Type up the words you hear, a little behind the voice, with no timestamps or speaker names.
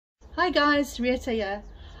Hi guys, Retha here.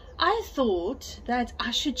 I thought that I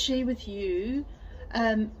should share with you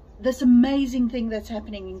this amazing thing that's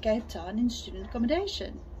happening in Cape Town in student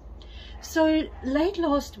accommodation. So late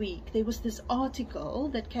last week there was this article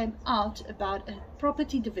that came out about a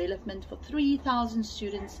property development for 3,000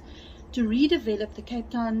 students to redevelop the Cape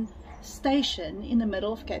Town station in the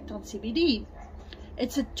middle of Cape Town CBD.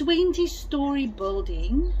 It's a 20-story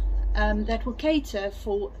building that will cater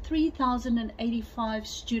for 3,085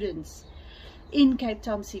 students in Cape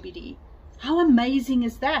Town CBD. How amazing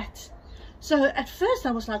is that? So at first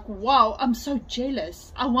I was like, wow, I'm so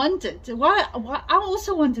jealous. I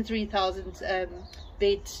also want a 3,000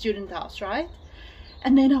 bed student house, right?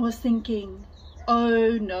 And then I was thinking,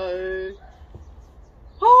 oh no,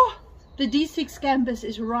 the D6 campus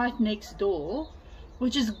is right next door,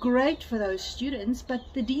 which is great for those students, but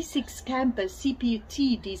the D6 campus,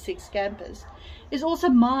 CPUT D6 campus, is also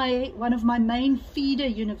one of my main feeder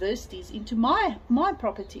universities into my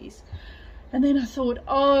properties. And then I thought,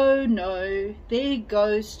 oh no, there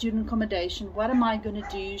goes student accommodation. What am I going to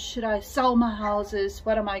do? Should I sell my houses?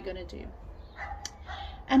 What am I going to do?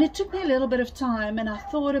 And it took me a little bit of time, and I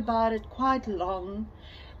thought about it quite long.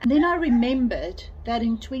 And then I remembered that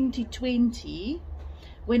in 2020,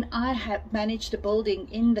 when I had managed a building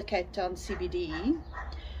in the Cape Town CBD,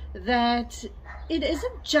 that it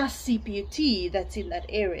isn't just CPUT that's in that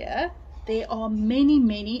area. There are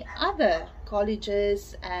many other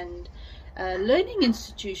colleges and learning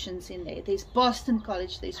institutions in there. There's Boston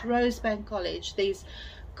College, there's Rosebank College, there's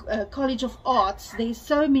College of Arts, there's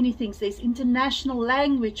so many things. There's international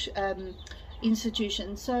language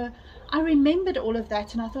institutions. So I remembered all of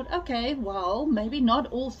that, and I thought, okay, well, maybe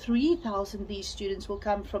not all 3,000 of these students will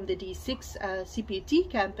come from the D6 CPUT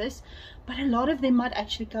campus, but a lot of them might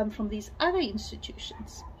actually come from these other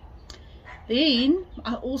institutions. Then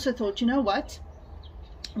I also thought, you know what?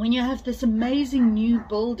 When you have this amazing new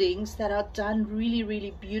buildings that are done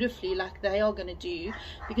really beautifully, like they are going to do,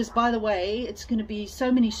 because by the way, it's going to be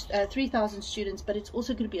so many 3,000 students, but it's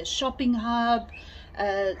also going to be a shopping hub,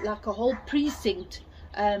 like a whole precinct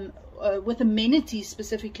with amenities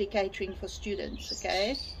specifically catering for students.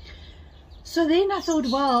 Okay, so then I thought,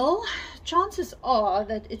 well, chances are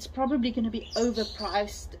that it's probably going to be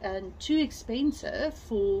overpriced and too expensive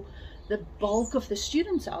for the bulk of the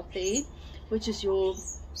students out there, which is your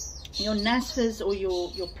NASFAs or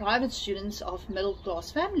your private students of middle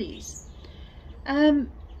class families.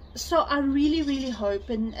 So I really hope,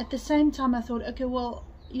 and at the same time I thought, okay, well,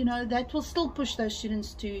 you know, that will still push those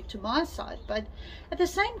students to my side, but at the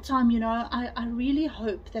same time, you know, I really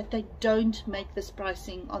hope that they don't make this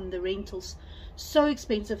pricing on the rentals so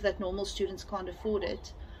expensive that normal students can't afford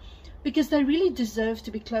it, because they really deserve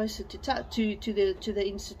to be closer to the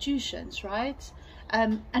institutions, right?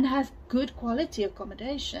 And have good quality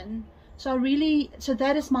accommodation. So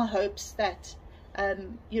that is my hopes that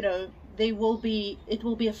you know, it will be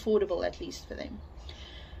affordable, at least for them.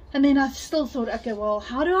 And then I still thought, okay, well,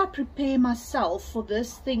 how do I prepare myself for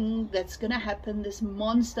this thing that's going to happen, this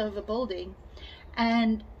monster of a building?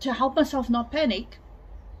 And to help myself not panic,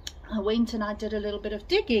 I went and I did a little bit of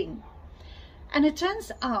digging. And it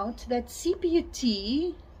turns out that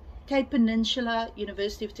CPUT, Cape Peninsula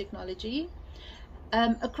University of Technology,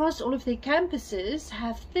 across all of their campuses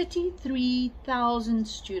have 33,000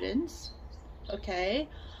 students, okay,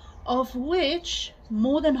 of which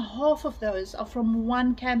more than half of those are from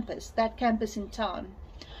one campus, that campus in town,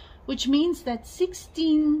 which means that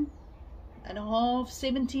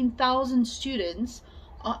 17,000 students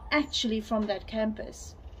are actually from that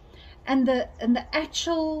campus. And the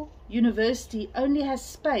actual university only has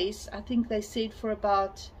space, I think they said, for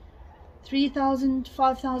about 3,000,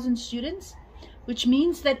 5,000 students, which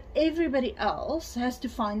means that everybody else has to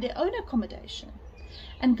find their own accommodation.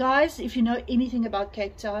 And guys, if you know anything about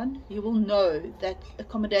Cape Town, you will know that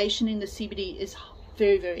accommodation in the CBD is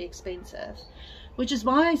very expensive, which is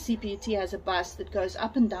why CPUT has a bus that goes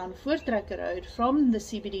up and down Voortrekker Road from the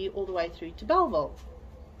CBD all the way through to Bellville.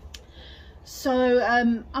 So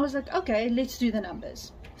I was like, okay, let's do the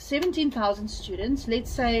numbers. 17,000 students,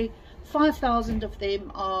 let's say 5,000 of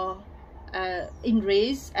them are in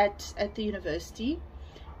res at the university.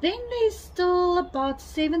 Then there's still about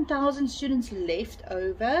 7,000 students left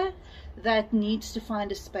over that needs to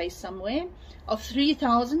find a space somewhere. Of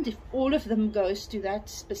 3,000, if all of them goes to that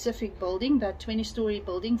specific building, that 20-story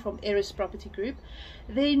building from Eris Property Group,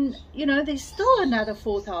 then, you know, there's still another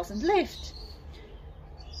 4,000 left.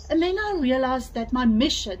 And then I realized that my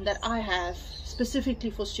mission that I have specifically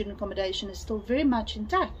for student accommodation is still very much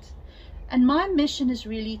intact. And my mission is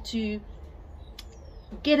really to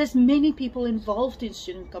get as many people involved in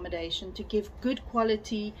student accommodation, to give good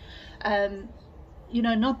quality, you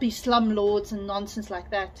know, not be slumlords and nonsense like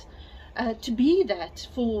that, to be that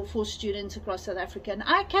for students across South Africa. And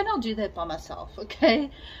I cannot do that by myself,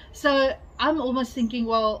 okay? So I'm almost thinking,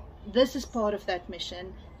 well, this is part of that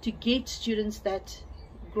mission, to get students that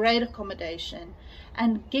great accommodation,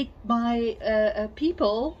 and get my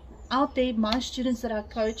people out there, my students that I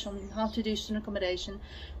coach on how to do student accommodation,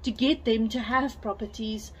 to get them to have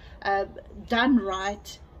properties done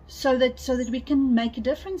right, so that we can make a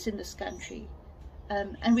difference in this country,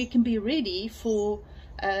 and we can be ready for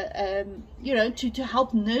you know, to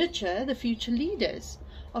help nurture the future leaders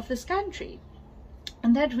of this country.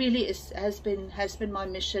 And that really has been my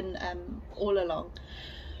mission all along.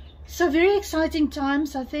 So very exciting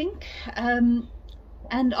times, I think.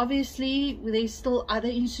 And obviously there's still other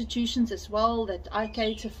institutions as well that I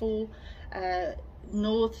cater for,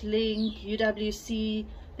 Northlink, UWC.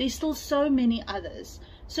 There's still so many others.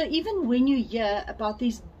 So even when you hear about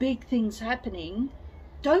these big things happening,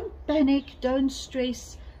 don't panic, don't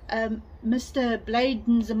stress. Mr.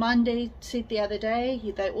 Bladen Zamande said the other day,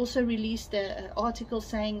 they also released an article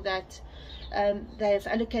saying that they have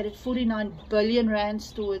allocated 49 billion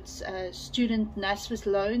rands towards student NSFAS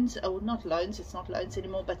loans, or not loans, it's not loans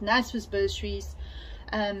anymore, but NSFAS bursaries,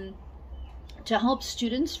 to help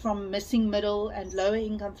students from missing middle and lower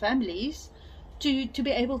income families to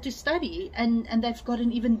be able to study, and they've got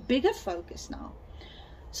an even bigger focus now.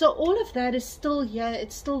 So all of that is still here,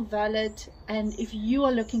 it's still valid. And if you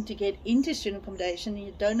are looking to get into student accommodation and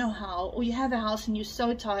you don't know how, or you have a house and you're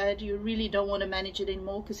so tired you really don't want to manage it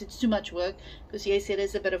anymore because it's too much work, because yes, it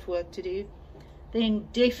is a bit of work to do, then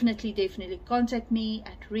definitely contact me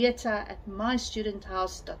at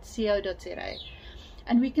rita@mystudenthouse.co.za,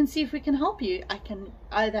 and we can see if we can help you. I can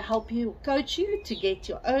either help you or coach you to get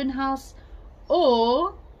your own house,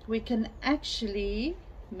 or we can actually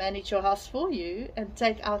manage your house for you and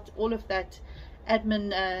take out all of that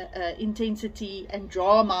admin intensity and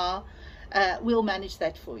drama. We'll manage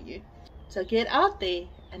that for you. So get out there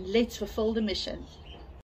and let's fulfill the mission.